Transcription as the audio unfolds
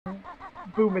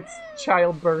Boom, it's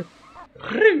childbirth.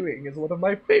 Crewing is one of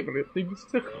my favorite things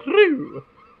to crew.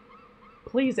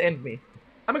 Please end me.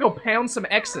 I'm gonna go pound some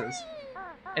X's.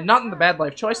 And not in the bad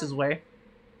life choices way.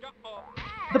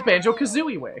 The Banjo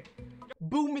Kazooie way.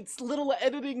 Boom, it's little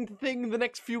editing thing. The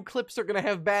next few clips are gonna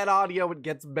have bad audio. It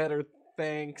gets better.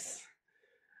 Thanks.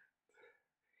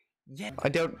 Yeah. I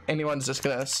doubt anyone's just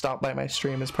gonna stop by my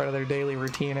stream as part of their daily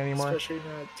routine anymore. Especially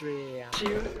not 3 AM.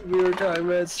 We were talking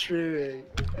about streaming,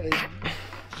 and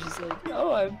she's like,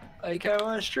 "Oh, I kind of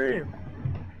want to stream."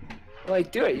 I'm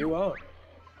like, "Do it, you won't."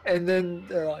 And then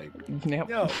they're like, Yep.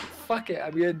 "No, fuck it,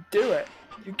 I'm gonna do it.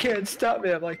 You can't stop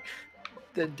me." I'm like,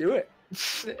 "Then do it."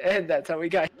 And that's how we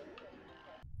got.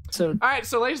 So, All right,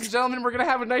 so ladies and gentlemen, we're gonna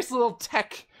have a nice little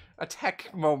tech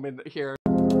moment here.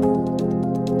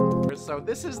 So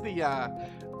this is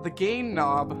the gain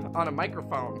knob on a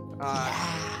microphone.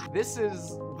 This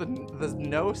is the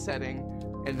no setting,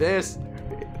 and this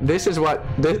is what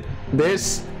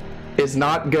this is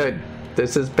not good.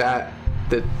 This is bad.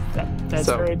 that's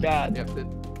very bad. Yeah,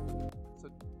 so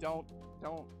don't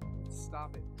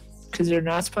stop it. Because you're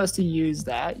not supposed to use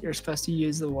that. You're supposed to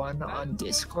use the one on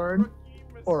Discord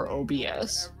or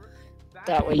OBS.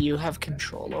 That way you have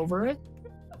control over it.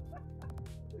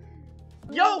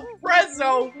 Yo,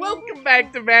 Frezzo! Welcome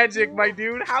back to Magic, my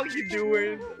dude. How you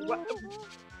doing?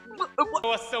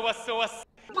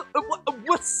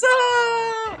 What's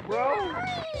up, bro?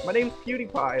 My name's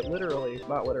PewDiePie, literally.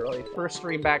 Not literally. First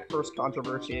stream back, first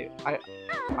controversy.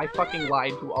 I fucking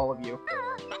lied to all of you.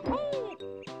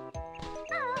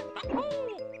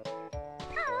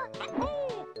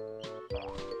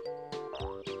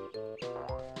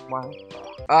 Wow.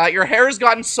 Your hair has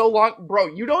gotten so long. Bro,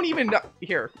 you don't even know.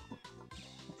 Here.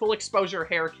 Full exposure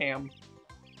hair cam.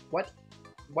 What?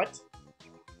 What?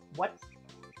 What?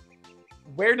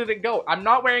 Where did it go? I'm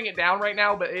not wearing it down right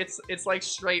now, but it's like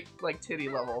straight, like, titty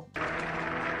level.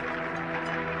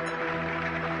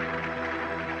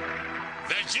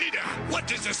 Vegeta, what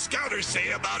does the scouter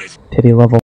say about it? Titty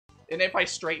level. And if I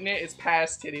straighten it, it's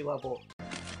past titty level.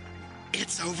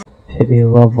 It's over. Titty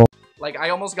level. Like, I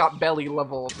almost got belly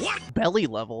level. What? Belly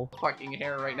level? Fucking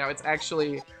hair right now. It's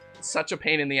actually such a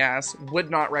pain in the ass.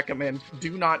 Would not recommend.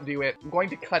 Do not do it. I'm going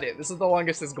to cut it. This is the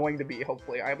longest it's going to be,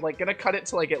 hopefully. I'm, like, gonna cut it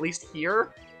to, like, at least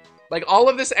here. Like, all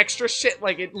of this extra shit,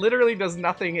 like, it literally does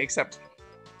nothing except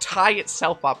tie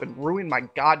itself up and ruin my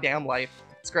goddamn life.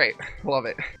 It's great. Love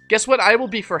it. Guess what I will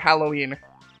be for Halloween?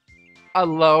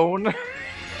 Alone.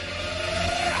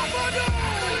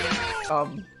 I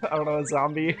don't know, a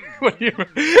zombie? What do you...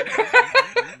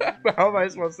 How am I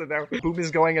supposed to know? Boom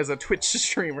is going as a Twitch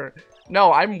streamer.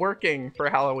 No, I'm working for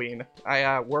Halloween.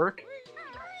 I, work.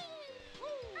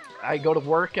 I go to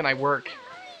work and I work.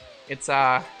 It's,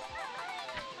 fuck.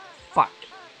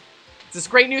 It's this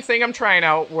great new thing I'm trying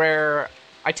out where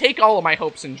I take all of my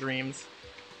hopes and dreams.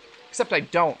 Except I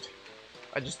don't.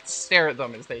 I just stare at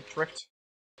them as they drift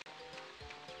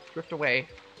away.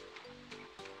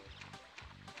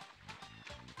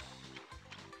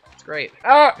 It's great.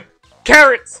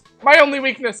 Carrots! My only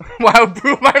weakness! Wow,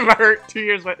 boom, I'm hurt 2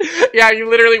 years, but yeah, you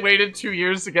literally waited 2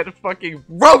 years to get fucking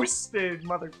roasted,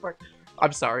 motherfucker.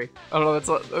 I'm sorry. I don't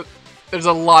know, there's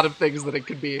a lot of things that it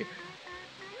could be.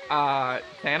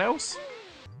 Thanos?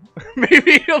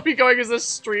 Maybe he'll be going as a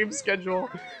stream schedule.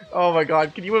 Oh my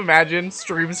god, can you imagine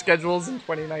stream schedules in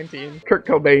 2019? Kurt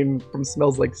Cobain from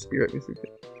Smells Like Spirit Music.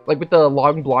 Like with the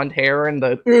long blonde hair and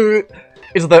the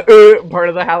is the part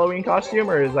of the Halloween costume,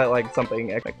 or is that like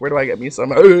something like, where do I get me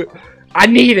some I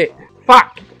need it!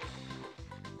 Fuck!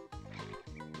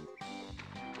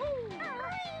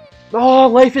 Oh,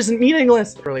 life isn't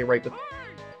meaningless! Really right with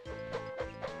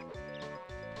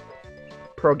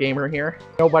pro gamer here.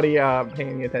 Nobody paying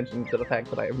any attention to the fact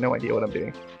that I have no idea what I'm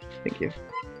doing. Thank you.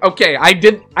 Okay,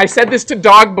 I said this to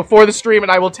Dog before the stream,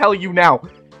 and I will tell you now.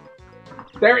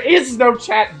 There is no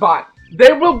chat bot.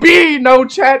 There will be no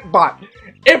chat bot.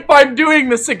 If I'm doing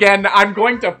this again, I'm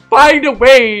going to find a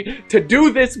way to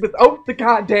do this without the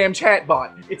goddamn chat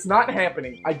bot. It's not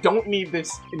happening. I don't need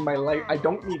this in my life. I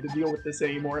don't need to deal with this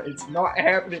anymore. It's not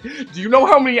happening. Do you know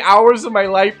how many hours of my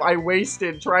life I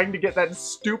wasted trying to get that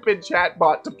stupid chat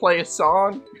bot to play a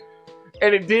song?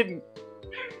 And it didn't.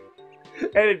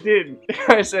 And it didn't.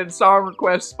 I said song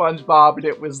request SpongeBob, and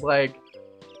it was like,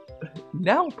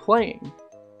 now playing.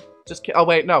 Just oh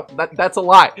wait, no, that's a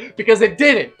lie, because it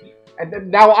didn't, and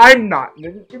then now I'm not.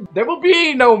 There will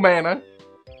be no mana.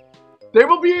 There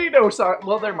will be no song.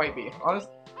 Well, there might be. Honest,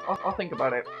 I'll think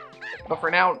about it. But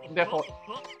for now, definitely.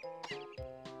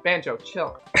 Banjo,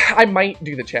 chill. I might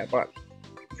do the chatbot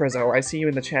Frezzo, I see you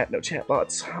in the chat. No chat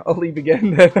bots. I'll leave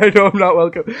again. I know I'm not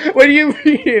welcome. What do you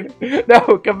mean?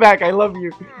 No, come back. I love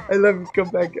you. I love you. Come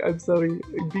back. I'm sorry.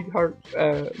 Big heart.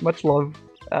 Much love.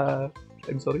 I'm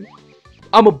sorry.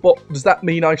 I'm a bot. Does that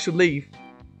mean I should leave?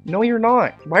 No, you're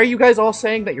not. Why are you guys all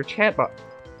saying that you're chat bot?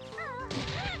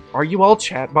 Are you all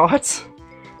chat bots?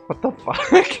 What the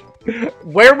fuck?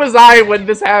 Where was I when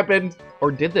this happened?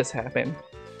 Or did this happen?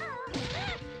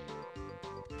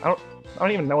 I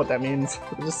don't even know what that means.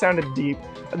 It just sounded deep.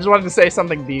 I just wanted to say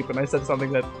something deep, and I said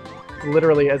something that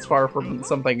literally as far from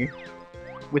something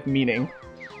with meaning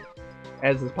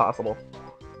as is possible.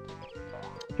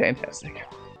 Fantastic.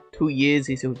 2 years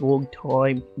is a long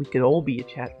time. We could all be a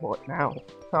chatbot now.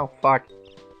 Oh, fuck.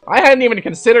 I hadn't even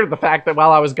considered the fact that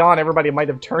while I was gone, everybody might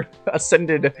have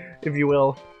ascended, if you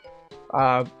will,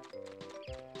 to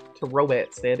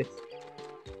robot status.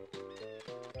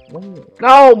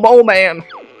 No, Mole Man!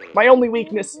 My only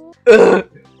weakness! Ugh.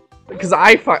 Because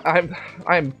I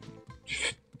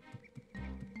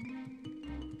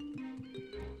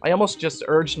almost just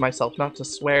urged myself not to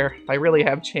swear. I really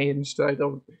have changed. I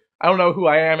don't know who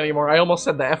I am anymore. I almost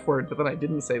said the F word, but then I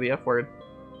didn't say the F word.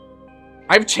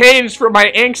 I've changed from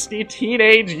my angsty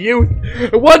teenage youth.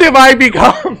 What have I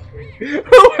become?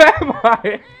 Who am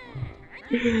I?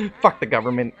 Fuck the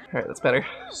government. Alright, that's better.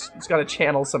 Just gotta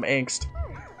channel some angst.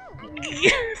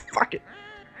 Fuck it.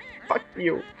 Fuck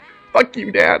you. Fuck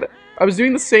you, Dad. I was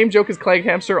doing the same joke as Clag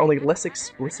Hamster, only less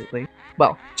explicitly.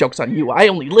 Well, joke's on you. I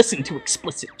only listen to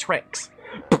explicit tracks.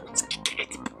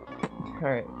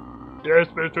 Alright. Yes,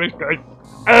 Mr. Guy.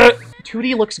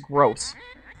 2D looks gross.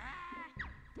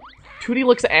 2D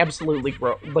looks absolutely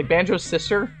gross. Like Banjo's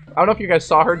sister. I don't know if you guys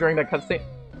saw her during that cutscene.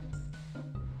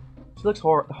 She looks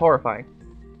horrifying.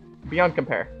 Beyond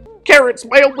compare. Carrots,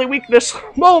 my only weakness.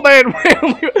 Mole Man, my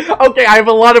only. Okay, I have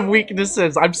a lot of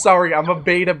weaknesses. I'm sorry, I'm a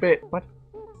beta bit. What?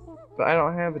 But I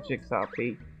don't have a jigsaw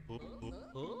piece.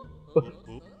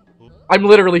 I'm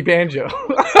literally Banjo.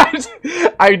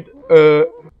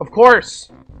 Of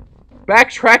course.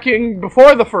 Backtracking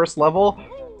before the first level.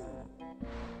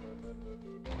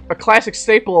 A classic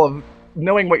staple of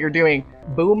knowing what you're doing.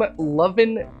 Boom,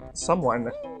 lovin'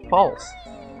 someone. False.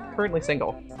 Currently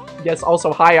single. Yes,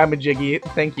 also, hi, I'm a Jiggy.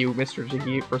 Thank you, Mr.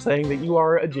 Jiggy, for saying that you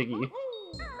are a Jiggy.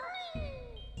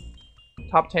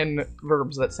 Top 10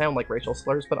 verbs that sound like racial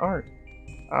slurs, but aren't.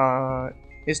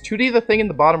 Is 2D the thing in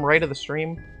the bottom right of the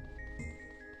stream?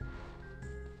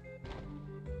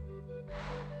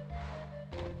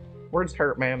 Words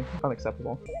hurt, man.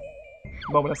 Unacceptable.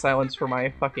 Moment of silence for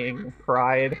my fucking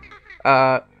pride.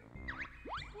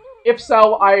 If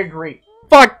so, I agree.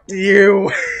 Fuck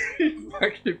you! You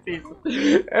fucking piece of...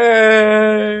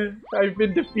 I've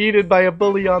been defeated by a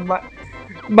bully on my...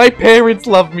 My parents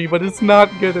love me, but it's not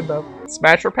good enough.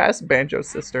 Smash or pass? Banjo's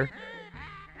sister.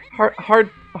 Hard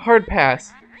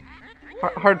pass.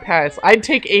 Hard pass. I'd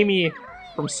take Amy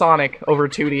from Sonic over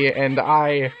 2D, and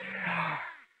I...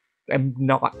 am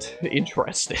not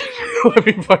interested. Let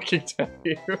me fucking tell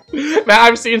you. Man,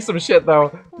 I've seen some shit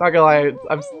though. Not gonna lie,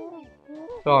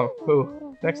 oh,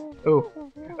 ooh. Next. Ooh.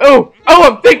 Oh! Oh,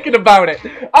 I'm thinking about it!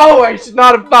 Oh, I should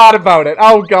not have thought about it!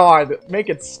 Oh god. Make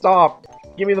it stop.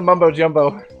 Give me the mumbo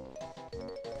jumbo.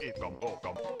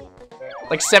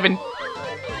 Like 7.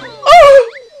 Oh!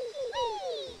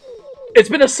 It's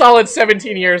been a solid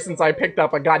 17 years since I picked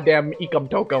up a goddamn Ecum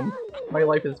Tokum. My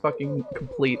life is fucking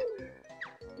complete.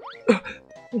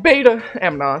 Beta!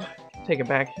 Am not. Take it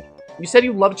back. You said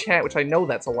you love chat, which I know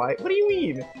that's a lie. What do you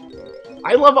mean?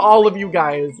 I love all of you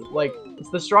guys. Like, it's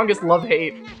the strongest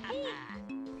love-hate.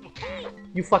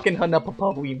 You fucking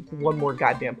Hanapapa one more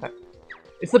goddamn time.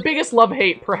 It's the biggest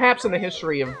love-hate, perhaps in the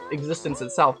history of existence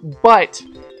itself, but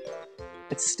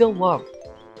it's still love.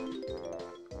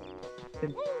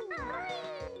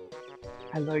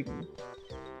 I love you.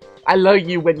 I love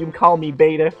you when you call me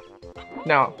Beta.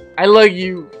 No, I love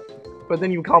you. But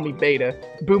then you call me Beta.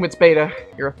 Boom, it's Beta.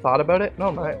 You're a thought about it? No,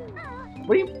 I'm not.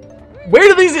 What do you... Where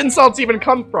do these insults even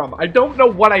come from? I don't know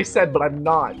what I said, but I'm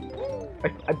not.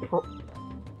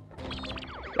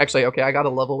 Actually, okay, I got a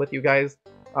level with you guys.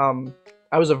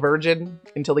 I was a virgin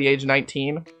until the age of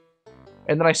 19.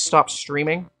 And then I stopped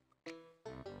streaming.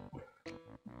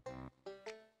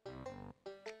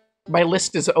 My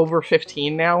list is over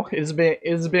 15 now. It's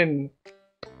been...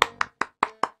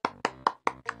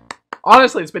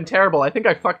 Honestly, it's been terrible. I think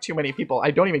I fucked too many people.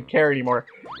 I don't even care anymore.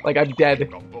 Like, I'm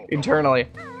dead internally.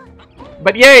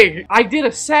 But yay! I did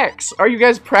a sex! Are you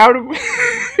guys proud of me?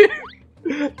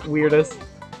 Weirdest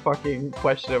fucking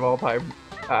question of all time.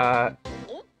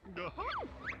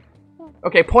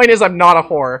 Okay, point is I'm not a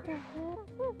whore.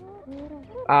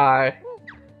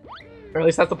 Or at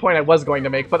least that's the point I was going to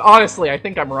make. But honestly, I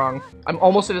think I'm wrong. I'm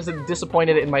almost as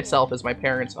disappointed in myself as my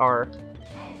parents are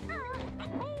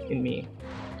in me.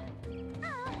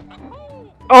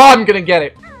 Oh, I'm gonna get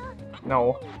it!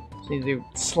 No. Just need to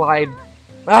slide.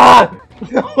 Ah!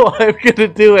 No, I'm gonna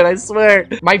do it, I swear.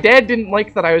 My dad didn't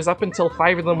like that I was up until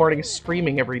 5 in the morning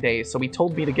screaming every day, so he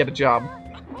told me to get a job.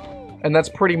 And that's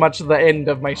pretty much the end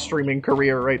of my streaming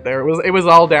career right there. It was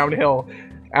all downhill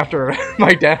after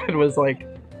my dad was like,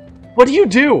 "What do you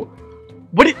do?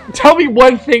 Tell me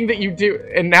one thing that you do."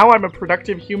 And now I'm a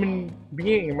productive human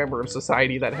being, a member of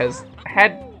society that has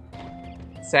had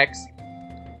sex,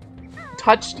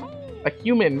 touched a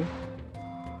human.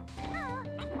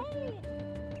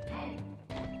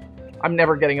 I'm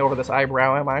never getting over this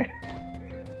eyebrow, am I?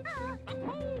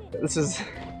 This is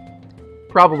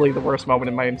probably the worst moment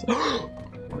in my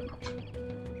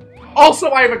Also,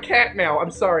 I have a cat now!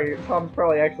 I'm sorry, Tom's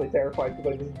probably actually terrified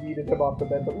because I just yeeted him off the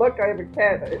bed, but look, I have a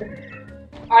cat!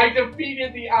 I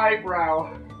defeated the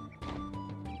eyebrow!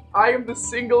 I am the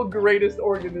single greatest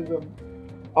organism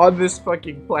on this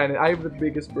fucking planet. I have the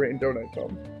biggest brain, don't I,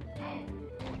 Tom?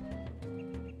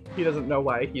 He doesn't know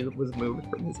why he was moved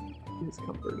from his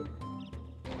comfort.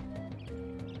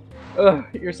 Ugh,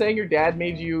 you're saying your dad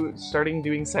made you starting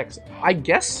doing sex? I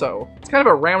guess so. It's kind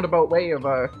of a roundabout way of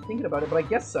thinking about it, but I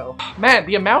guess so. Man,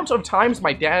 the amount of times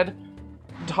my dad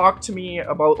talked to me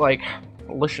about, like,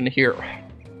 listen here,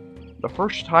 the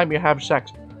first time you have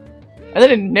sex, and then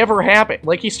it never happened.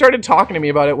 Like, he started talking to me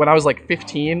about it when I was like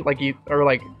 15, like or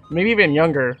like maybe even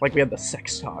younger. Like, we had the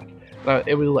sex talk.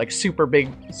 It was like super big.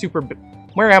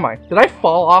 Where am I? Did I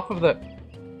fall off of the?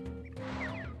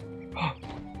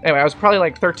 Anyway, I was probably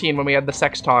like 13 when we had the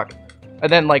sex talk,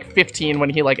 and then like 15 when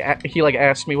he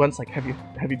asked me once, like, have you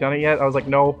done it yet? I was like,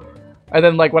 no. And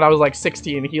then like when I was like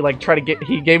 16, he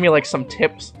gave me like some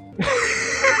tips.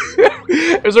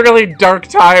 It was a really dark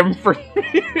time for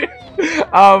me.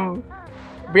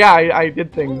 But yeah, I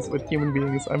did things with human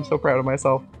beings. I'm so proud of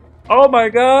myself. Oh my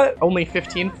god! Only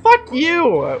 15? Fuck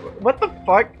you! What the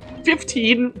fuck?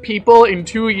 15 people in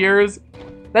 2 years?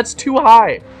 That's too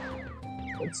high.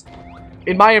 That's,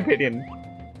 in my opinion.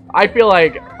 I feel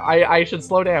like I should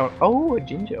slow down. Oh, a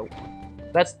Jinjo.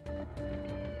 That's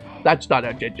not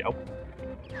a Jinjo.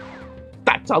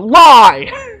 That's a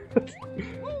lie!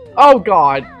 Oh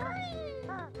god.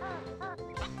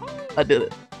 I did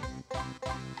it.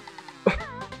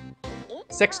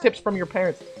 Sex tips from your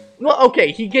parents. Well,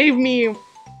 okay, he gave me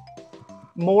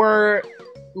more,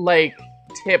 like,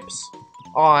 tips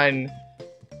on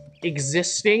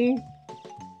existing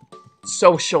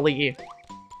socially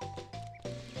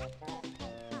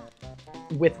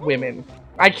with women.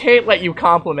 I can't let you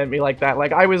compliment me like that.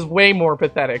 Like, I was way more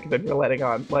pathetic than you're letting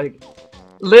on. Like,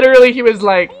 literally, he was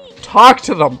like, talk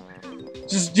to them.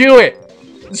 Just do it.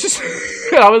 Just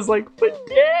I was like, but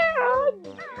Dad,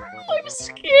 I'm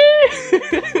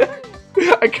scared.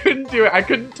 I couldn't do it. I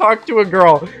couldn't talk to a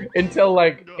girl until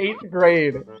like 8th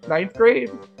grade, 9th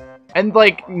grade. And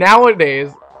like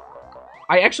nowadays,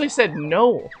 I actually said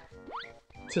no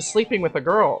to sleeping with a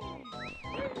girl.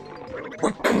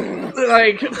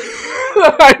 Like,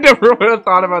 I never would have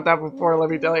thought about that before, let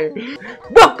me tell you.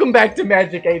 Welcome back to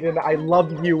Magic, Aiden. I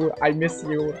love you. I miss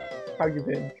you. How you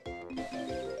been?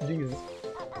 Jesus.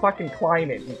 Fucking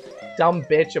climb it, you dumb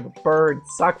bitch of a bird.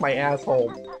 Suck my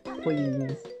asshole.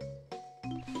 Please.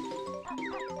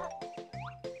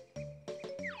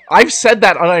 I've said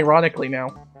that unironically now.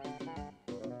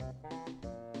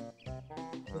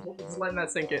 Just letting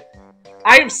that sink in.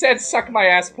 I've said suck my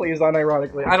ass please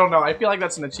unironically. I don't know, I feel like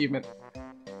that's an achievement.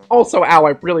 Also, ow,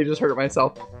 I really just hurt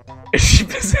myself. Is she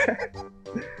possessed?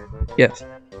 Yes.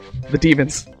 The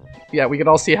demons. Yeah, we could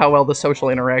all see how well the social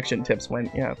interaction tips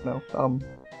went. Yeah, no,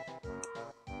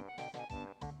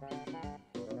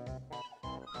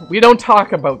 we don't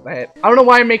talk about that. I don't know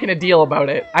why I'm making a deal about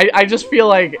it. I just feel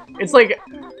like, it's like,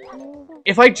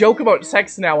 if I joke about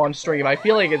sex now on stream, I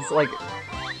feel like it's like,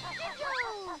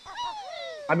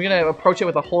 I'm gonna approach it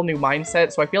with a whole new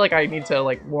mindset, so I feel like I need to,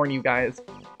 like, warn you guys.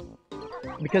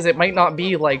 Because it might not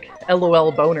be, like,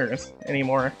 LOL boners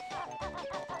anymore.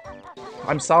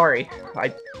 I'm sorry.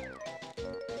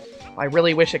 I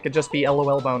really wish it could just be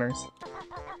LOL boners.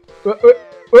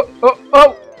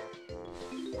 Oh!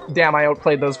 Damn, I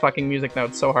outplayed those fucking music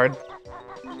notes so hard.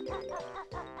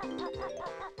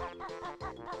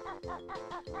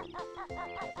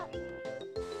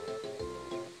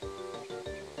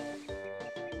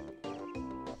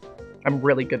 I'm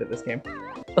really good at this game.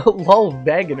 LOL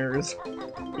Vagoners.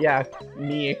 Yeah,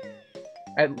 me.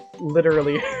 At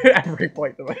literally every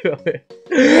point of my life.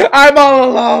 I'm all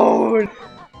alone!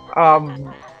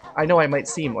 I know I might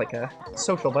seem like a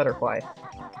social butterfly.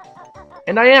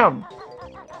 And I am!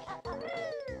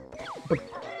 But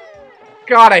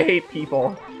God, I hate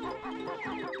people.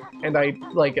 And I,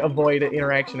 like, avoid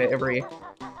interaction at every...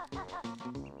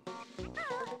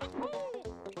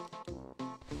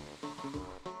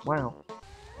 Wow.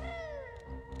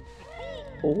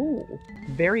 Oh,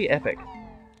 very epic.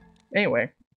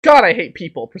 Anyway. God, I hate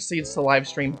people proceeds to live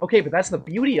stream. Okay, but that's the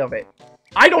beauty of it.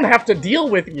 I don't have to deal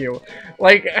with you.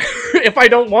 Like, if I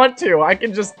don't want to, I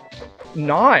can just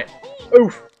not.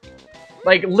 Oof.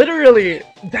 Like, literally,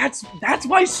 that's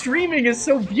why streaming is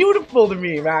so beautiful to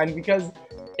me, man, because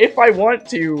if I want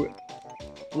to,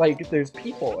 like, there's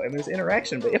people and there's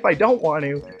interaction, but if I don't want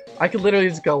to, I can literally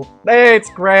just go, hey,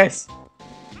 it's grass.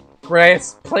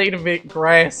 Grass. Plate of it,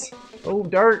 grass. Oh,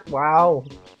 dirt. Wow.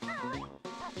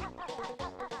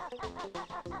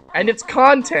 And it's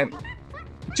content.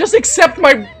 Just accept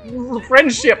my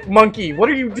friendship, monkey. What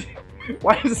are you doing?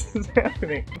 Why is this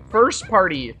happening? First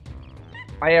party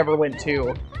I ever went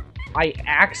to, I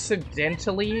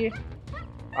accidentally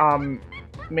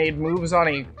made moves on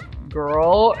a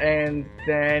girl and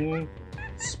then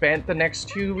spent the next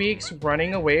 2 weeks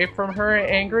running away from her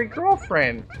angry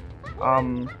girlfriend.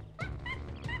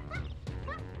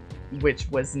 Which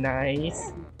was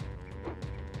nice.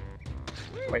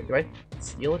 Wait, do I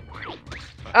steal it?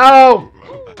 Oh!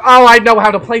 Oh, I know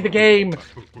how to play the game!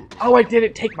 Oh, I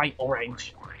didn't take my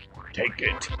orange. Take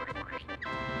it.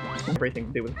 Everything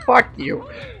to do with fuck you.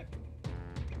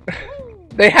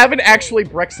 They haven't actually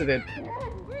Brexited.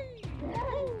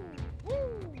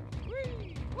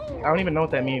 I don't even know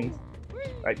what that means.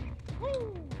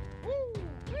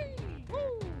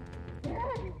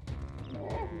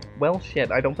 Well,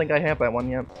 shit, I don't think I have that one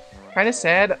yet. Kinda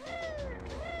sad.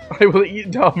 I will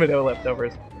eat domino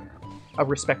leftovers. A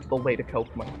respectable way to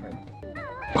cope, my friend.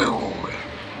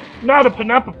 Not a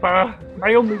panapapa.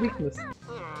 My only weakness.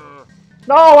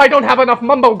 No, I don't have enough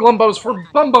mumbo glumbos for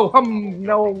bumbo hum.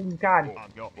 No, God.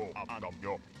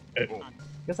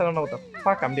 Guess I don't know what the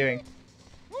fuck I'm doing.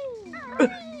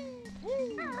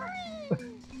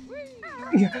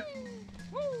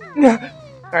 Alright,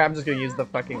 I'm just gonna use the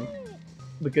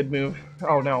good move.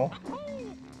 Oh no.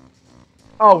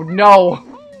 Oh no!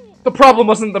 The problem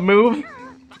wasn't the move!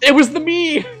 It was the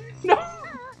me! No!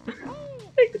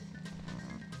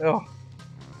 Oh.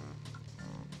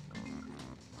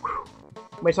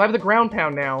 Wait, so I have the ground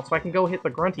pound now, so I can go hit the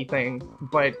grunty thing,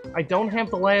 but I don't have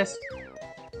the last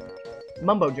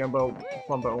mumbo jumbo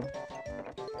flumbo.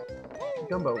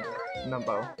 Gumbo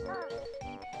numbo.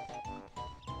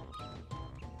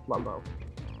 Lumbo.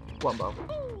 Flumbo.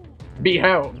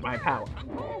 Behold my power.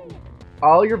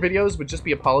 All your videos would just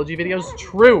be apology videos?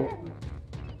 True!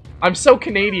 I'm so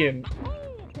Canadian.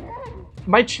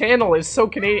 My channel is so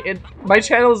Canadian. My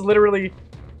channel is literally,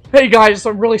 hey guys,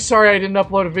 I'm really sorry I didn't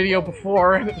upload a video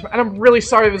before, and I'm really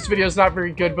sorry this video is not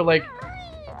very good, but like,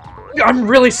 I'm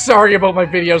really sorry about my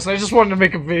videos, and I just wanted to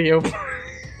make a video.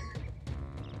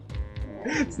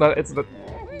 It's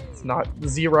not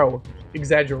zero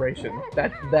exaggeration.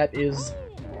 That is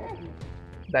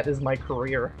my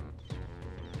career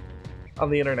on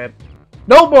the internet.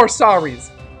 No more sorries!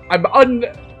 I'm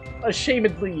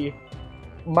unashamedly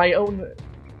my own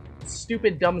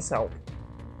stupid dumb self.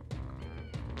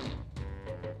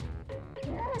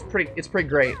 It's pretty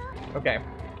great. Okay.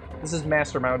 This is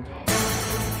master mode.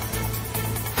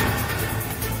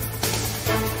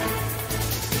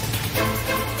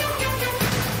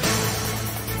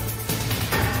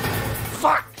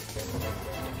 Fuck!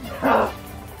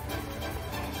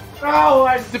 Oh,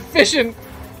 I'm deficient!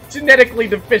 Genetically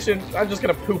deficient. I'm just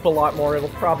gonna poop a lot more. It'll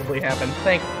probably happen.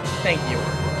 Thank you.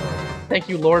 Thank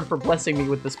you, Lord, for blessing me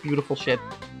with this beautiful shit.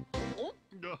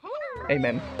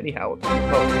 Amen. Anyhow.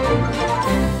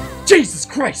 Oh. Jesus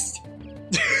Christ!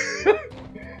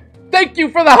 Thank you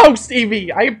for the host,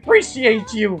 Evie! I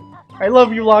appreciate you! I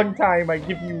love you long time. I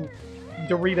give you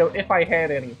Dorito if I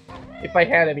had any. If I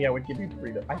had any, I would give you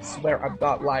Dorito. I swear I'm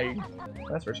not lying.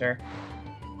 That's for sure.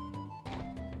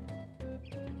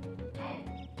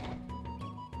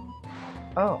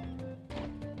 Oh.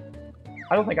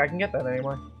 I don't think I can get that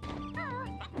anymore.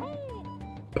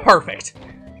 Perfect!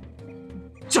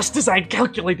 Just as I'd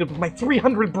calculated with my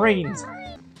 300 brains!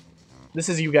 This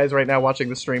is you guys right now watching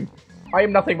the stream. I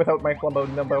am nothing without my flumbo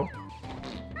numbo.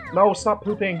 No, stop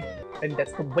pooping. And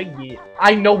that's the way you...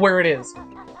 I know where it is!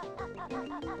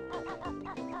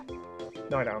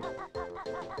 No, I don't.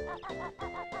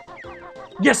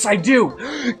 Yes, I do!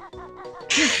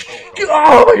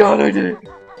 Oh my god, I did it!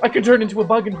 I can turn into a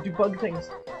bug and do bug things.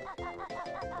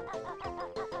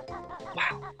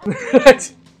 Wow.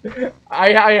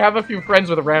 I have a few friends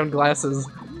with round glasses.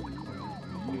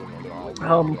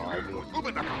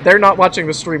 They're not watching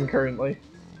the stream currently.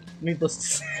 Needless to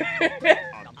say.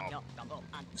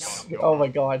 Oh my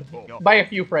god. By a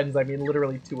few friends, I mean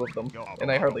literally 2 of them,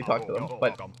 and I hardly talk to them.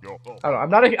 But I don't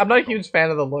know. I'm not a huge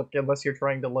fan of the look unless you're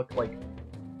trying to look like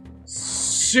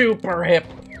super hip.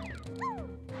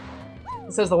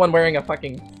 This is the one wearing a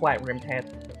fucking flat-rimmed hat.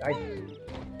 I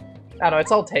don't know.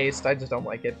 It's all taste. I just don't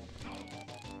like it.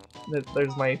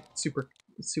 There's my super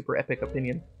epic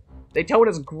opinion.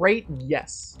 Daytona's great,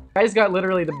 yes. Guy's got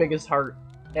literally the biggest heart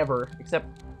ever, except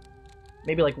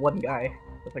maybe like one guy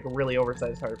with like a really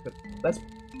oversized heart, but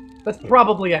that's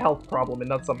probably a health problem and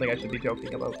not something I should be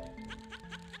joking about.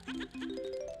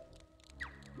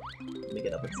 Let me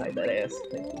get up inside that ass.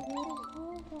 Thank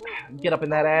you. Get up in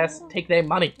that ass, take their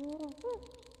money.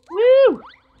 Woo!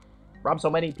 Rob so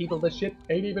many people this shit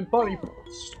ain't even funny.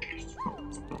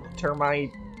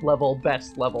 Termite level,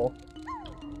 best level.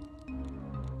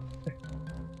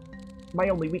 My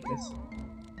only weakness.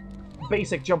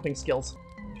 Basic jumping skills.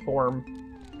 Form.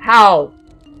 How?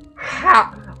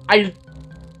 How?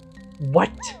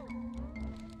 What?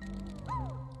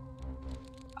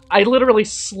 I literally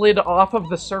slid off of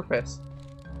the surface.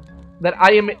 That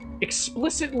I am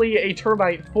explicitly a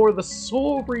termite for the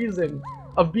sole reason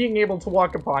of being able to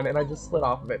walk upon, and I just slid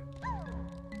off of it.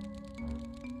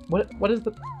 What is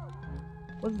the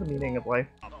meaning of life?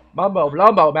 Mumbo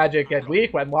blumbo magic get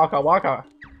weak when waka waka.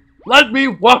 Let me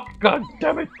walk,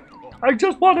 goddammit! I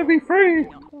just want to be free!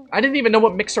 I didn't even know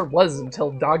what Mixer was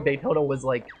until Dog Daytona was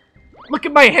like, look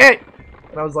at my head!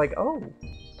 And I was like, oh.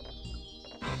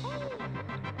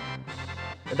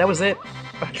 And that was it.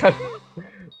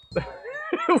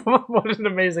 What an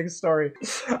amazing story.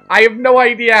 I have no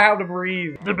idea how to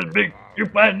breathe.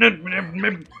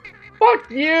 Fuck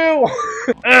you!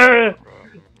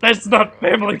 That's not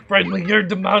family friendly, you're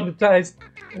demonetized.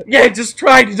 Yeah, just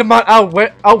try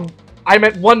to oh, I'm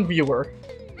at 1 viewer.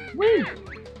 Woo!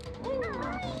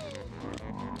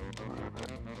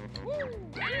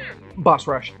 Boss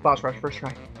rush, first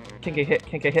try. Can't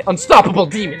get hit. Unstoppable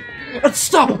demon!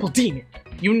 Unstoppable demon!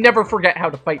 You never forget how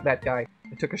to fight that guy.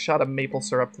 I took a shot of maple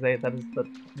syrup today. That is the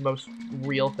most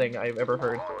real thing I've ever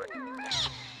heard.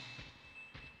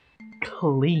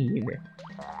 Clean.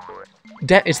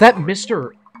 Is that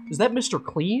Mr.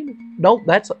 Clean? No,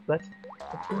 that's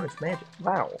magic.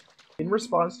 Wow. In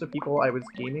response to people I was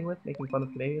gaming with, making fun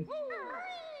of Canadians.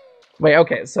 Wait,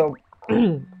 okay, so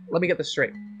let me get this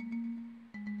straight.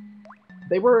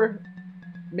 They were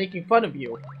making fun of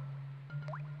you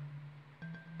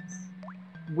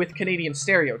with Canadian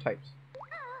stereotypes.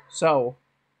 So,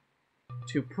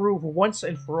 to prove once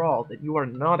and for all that you are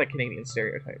not a Canadian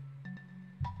stereotype,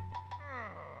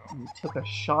 you took a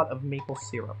shot of maple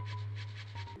syrup.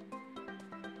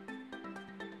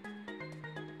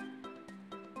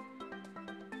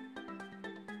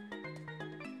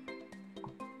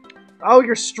 Oh,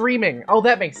 you're streaming. Oh,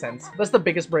 that makes sense. That's the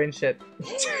biggest brain shit.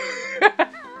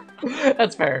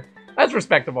 That's fair. That's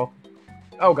respectable.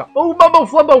 Oh god. Oh, Mumbo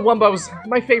Flumbo Wumbos!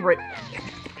 My favorite.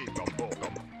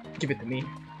 Give it to me.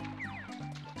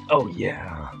 Oh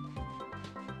yeah.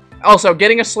 Also,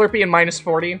 getting a Slurpee in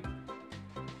 -40.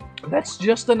 That's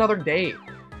just another day.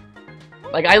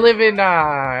 Like, I live in,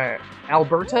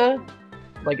 Alberta.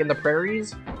 Like, in the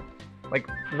prairies. Like,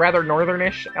 rather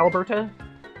northern-ish Alberta.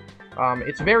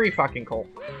 It's very fucking cold.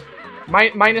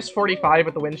 -45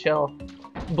 with the wind chill.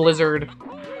 Blizzard.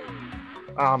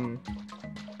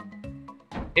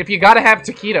 If you gotta have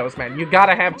taquitos, man, you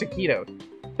gotta have taquitos.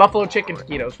 Buffalo chicken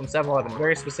taquitos from 7-Eleven,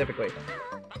 very specifically.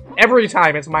 Every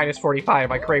time it's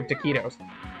 -45, I crave taquitos.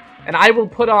 And I will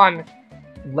put on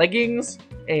leggings,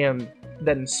 and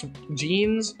then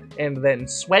jeans, and then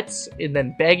sweats, and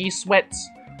then baggy sweats,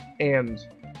 and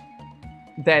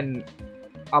then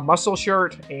a muscle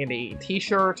shirt, and a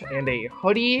t-shirt, and a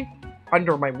hoodie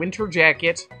under my winter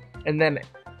jacket, and then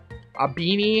a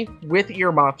beanie with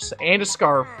earmuffs, and a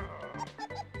scarf.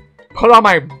 Put on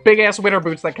my big-ass winter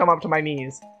boots that come up to my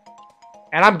knees.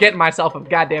 And I'm getting myself a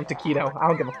goddamn taquito. I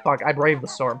don't give a fuck. I brave the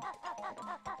storm.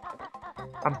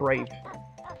 I'm brave.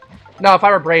 No, if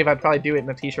I were brave, I'd probably do it in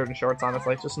a t-shirt and shorts,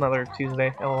 honestly. It's just another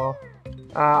Tuesday, lol.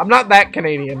 I'm not that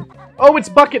Canadian. Oh, it's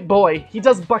Bucket Boy. He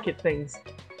does bucket things.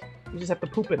 You just have to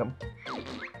poop in him.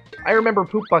 I remember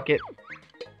Poop Bucket.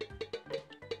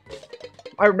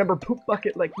 I remember Poop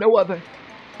Bucket like no other.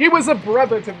 He was a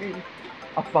brother to me.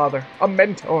 A father. A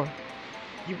mentor.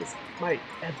 He was my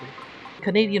everything.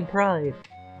 Canadian pride.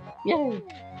 Yay!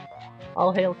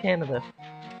 All hail Canada.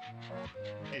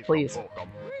 Please.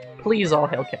 Please all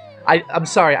hail Canada. I'm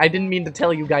sorry, I didn't mean to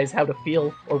tell you guys how to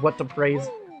feel or what to praise,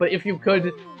 but if you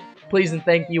could, please and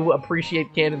thank you,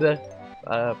 appreciate Canada.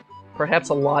 perhaps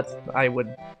a lot, I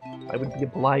would be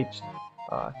obliged.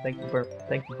 Thank you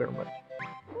very much.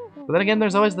 But then again,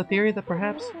 there's always the theory that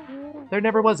perhaps there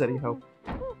never was any hope.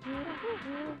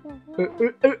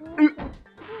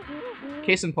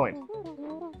 Case in point.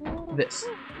 This.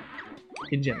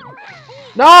 In general.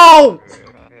 No!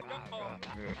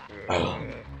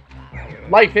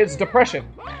 Life is depression.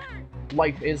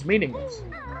 Life is meaningless.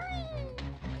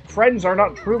 Friends are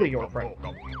not truly your friends.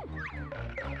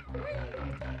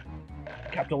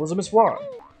 Capitalism is flawed.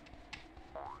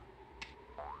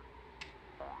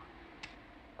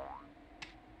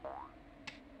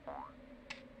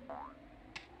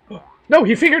 No,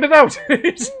 he figured it out!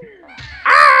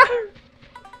 Ah!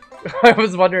 I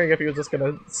was wondering if he was just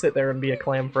gonna sit there and be a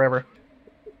clam forever.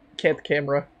 Cat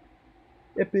camera.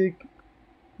 Epic.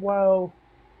 Wow.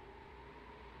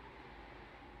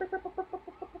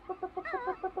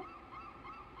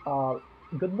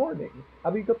 Good morning.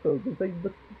 Arigato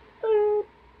gozaimasu.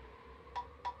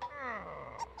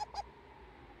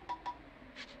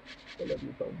 I love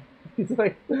you, Tom. He's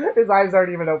like, his eyes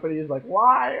aren't even open. He's like,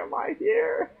 why am I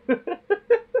here?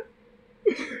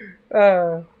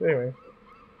 Anyway.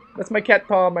 That's my cat,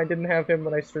 Tom. I didn't have him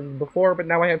when I streamed before, but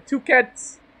now I have 2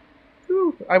 cats.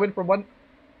 2. I went from 1,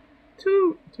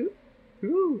 2.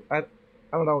 I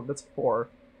don't know. That's 4.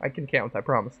 I can count, I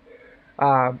promise.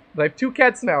 But I have 2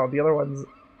 cats now. The other one's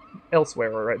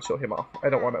elsewhere, or I'd show him off. I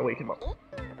don't want to wake him up.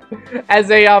 As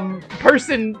a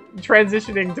person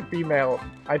transitioning to female,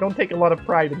 I don't take a lot of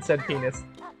pride in said penis.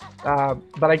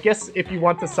 But I guess if you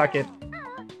want to suck it,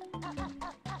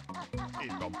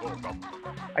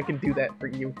 I can do that for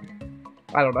you.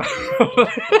 I don't know.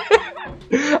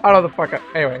 I don't know the fuck.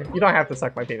 Anyway, you don't have to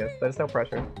suck my penis. There's no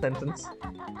pressure. Sentence.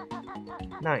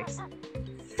 Nice.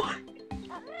 Fuck.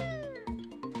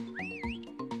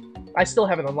 I still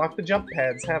haven't unlocked the jump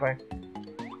pads, have I?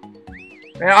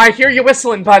 Now, I hear you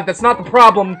whistling, bud. That's not the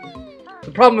problem.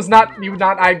 The problem is not you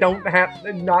not. I don't have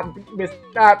not miss.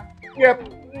 Yep.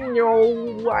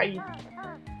 No, I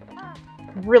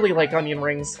really like onion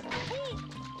rings.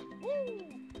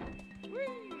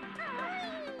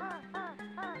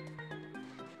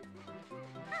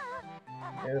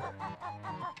 Ugh.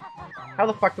 How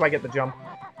the fuck do I get the jump?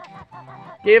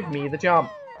 Give me the jump.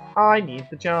 I need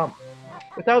the jump.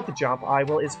 Without the jump,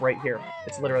 is right here.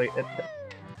 It's literally...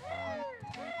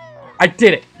 I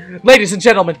did it! Ladies and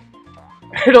gentlemen!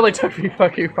 It only took me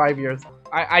fucking 5 years.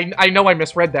 I know I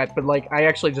misread that, but like, I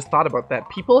actually just thought about that.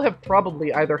 People have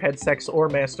probably either had sex or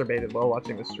masturbated while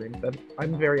watching the stream. That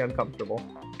I'm very uncomfortable.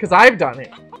 Because I've done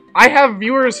it. I have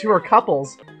viewers who are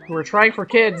couples, who are trying for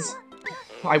kids.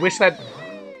 I wish that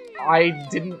I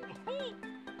didn't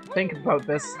think about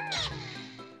this.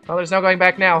 Well, there's no going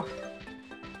back now.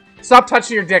 Stop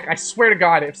touching your dick. I swear to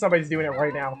God, if somebody's doing it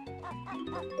right now.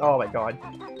 Oh my God.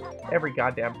 Every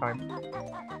goddamn time.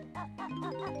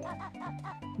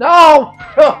 No!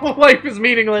 Oh, life is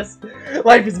meaningless.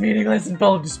 Life is meaningless and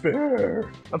full of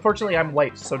despair. Unfortunately, I'm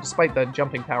white, so despite the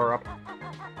jumping power-up,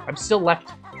 I'm still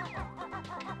left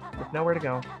with nowhere to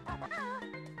go.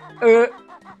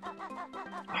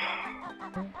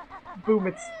 Boom,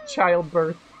 it's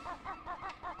childbirth.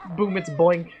 Boom, it's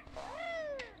boink.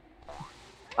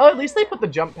 Oh, at least they put the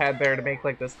jump pad there to make,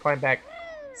 like, this climb back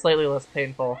slightly less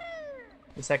painful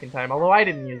the second time. Although I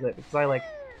didn't use it, because I like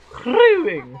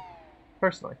crewing.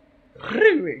 Personally.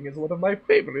 Crewing is one of my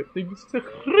favorite things to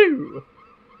crew.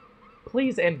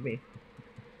 Please end me.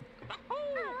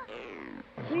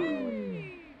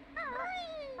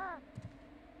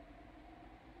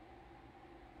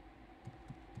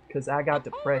 Cause I got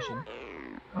depression.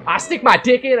 I stick my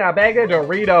dick in a bag of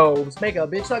Doritos. Make a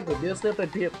bitch like the this with a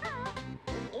dip.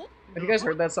 Have you guys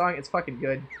heard that song? It's fucking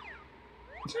good.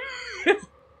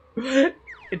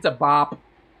 It's a bop.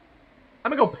 I'm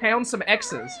gonna go pound some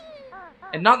X's.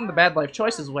 And not in the Bad Life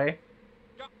Choices way.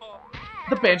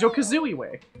 The Banjo Kazooie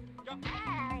way.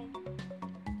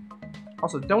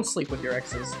 Also, don't sleep with your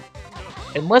exes.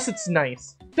 Unless it's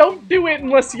nice. Don't do it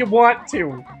unless you want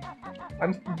to.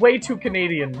 I'm way too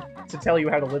Canadian to tell you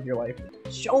how to live your life.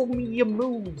 Show me your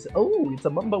moves. Oh, it's a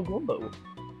mumbo gumbo.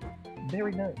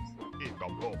 Very nice.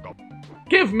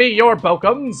 Give me your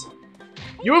bokums.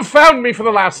 You have found me for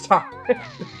the last time.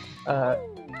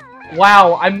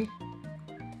 Wow,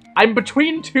 I'm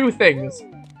between 2 things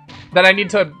that I need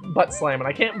to butt slam, and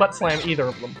I can't butt slam either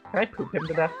of them. Can I poop him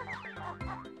to death?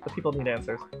 The people need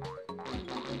answers.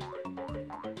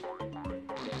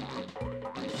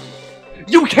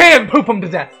 You can poop him to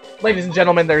death! Ladies and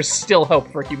gentlemen, there's still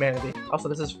hope for humanity. Also,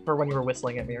 this is for when you were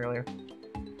whistling at me earlier.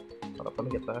 Hold up, let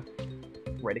me get the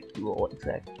ridicule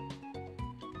exact.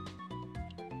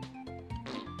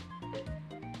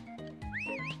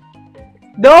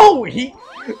 No, he...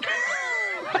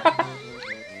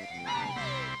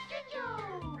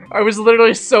 I was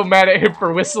literally so mad at him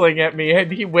for whistling at me,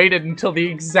 and he waited until the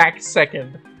exact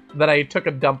second that I took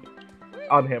a dump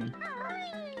on him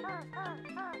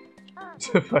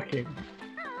to fucking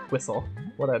whistle.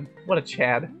 What a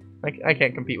Chad. I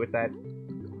can't compete with that.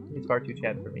 He's far too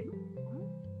Chad for me.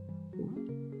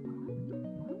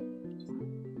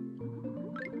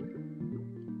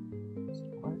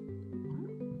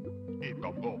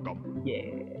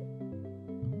 Yeah.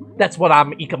 That's what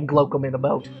I'm ecum glocumin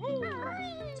about.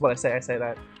 That's what I say. I say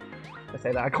that.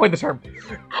 I coined the term.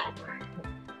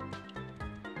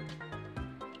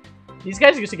 These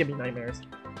guys used to give me nightmares.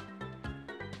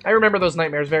 I remember those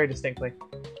nightmares very distinctly.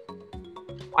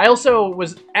 I also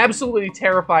was absolutely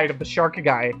terrified of the shark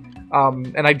guy,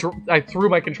 and I threw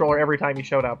my controller every time he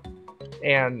showed up.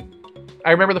 And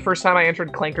I remember the first time I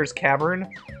entered Clanker's Cavern,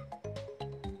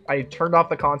 I turned off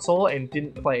the console and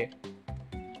didn't play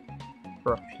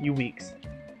for a few weeks.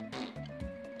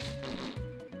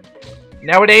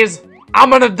 Nowadays,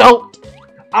 I'm an adult!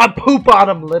 I poop on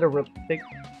him literally.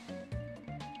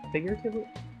 Figuratively?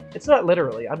 It's not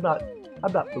literally. I'm not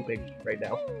pooping right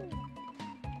now.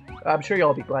 I'm sure y'all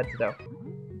will be glad to know.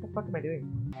 What the fuck am I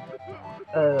doing?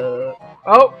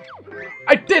 Oh!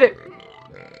 I did it!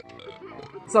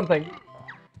 Something.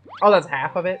 Oh, that's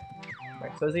half of it?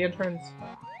 Right, so is the entrance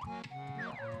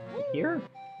here,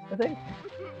 I think?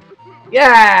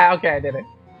 Yeah! Okay, I did it.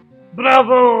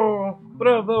 Bravo!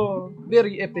 Bravo!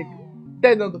 Very epic.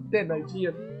 10 out of 10, I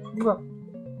cheer.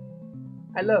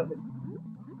 I love it.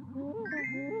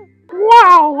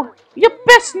 Wow! Your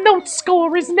best note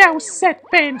score is now set,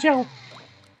 Banjo!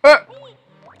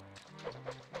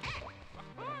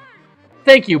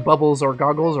 Thank you, Bubbles or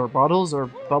Goggles or Bottles or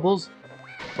Bubbles.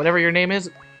 Whatever your name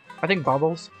is. I think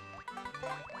Bubbles.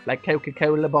 Like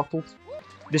Coca-Cola bottles.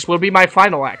 This will be my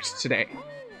final act today.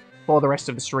 For the rest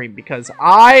of the stream, because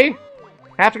I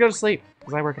have to go to sleep.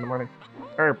 Because I work in the morning.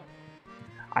 Or,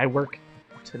 I work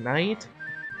tonight?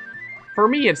 For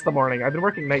me, it's the morning. I've been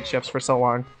working night shifts for so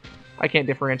long. I can't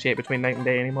differentiate between night and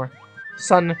day anymore.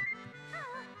 Sun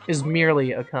is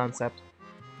merely a concept.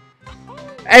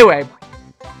 Anyway.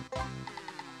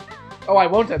 Oh, I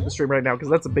won't end the stream right now, because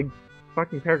that's a big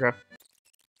fucking paragraph.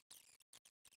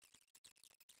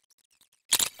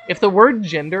 If the word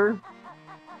gender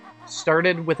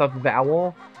started with a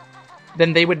vowel,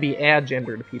 then they would be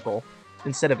agendered people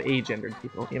instead of agendered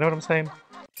people. You know what I'm saying?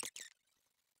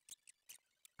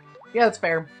 Yeah, that's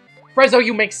fair. Frezzo,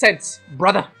 you make sense,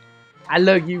 brother. I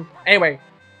love you. Anyway,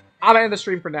 I'm gonna end the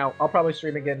stream for now. I'll probably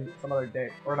stream again some other day.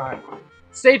 Or not.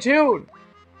 Stay tuned!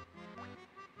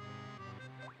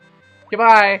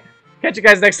 Goodbye! Catch you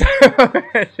guys next time.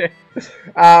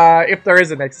 If there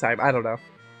is a next time, I don't know.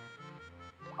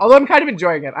 Although I'm kind of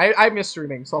enjoying it. I miss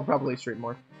streaming, so I'll probably stream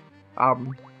more. I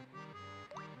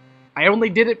only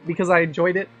did it because I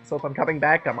enjoyed it, so if I'm coming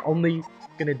back, I'm only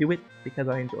gonna do it because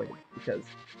I enjoyed it. Because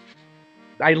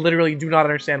I literally do not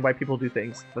understand why people do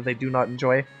things that they do not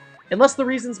enjoy. Unless the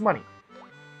reason's money.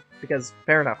 Because,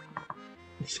 fair enough.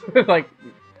 Like,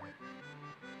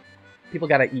 people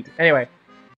gotta eat. Anyway.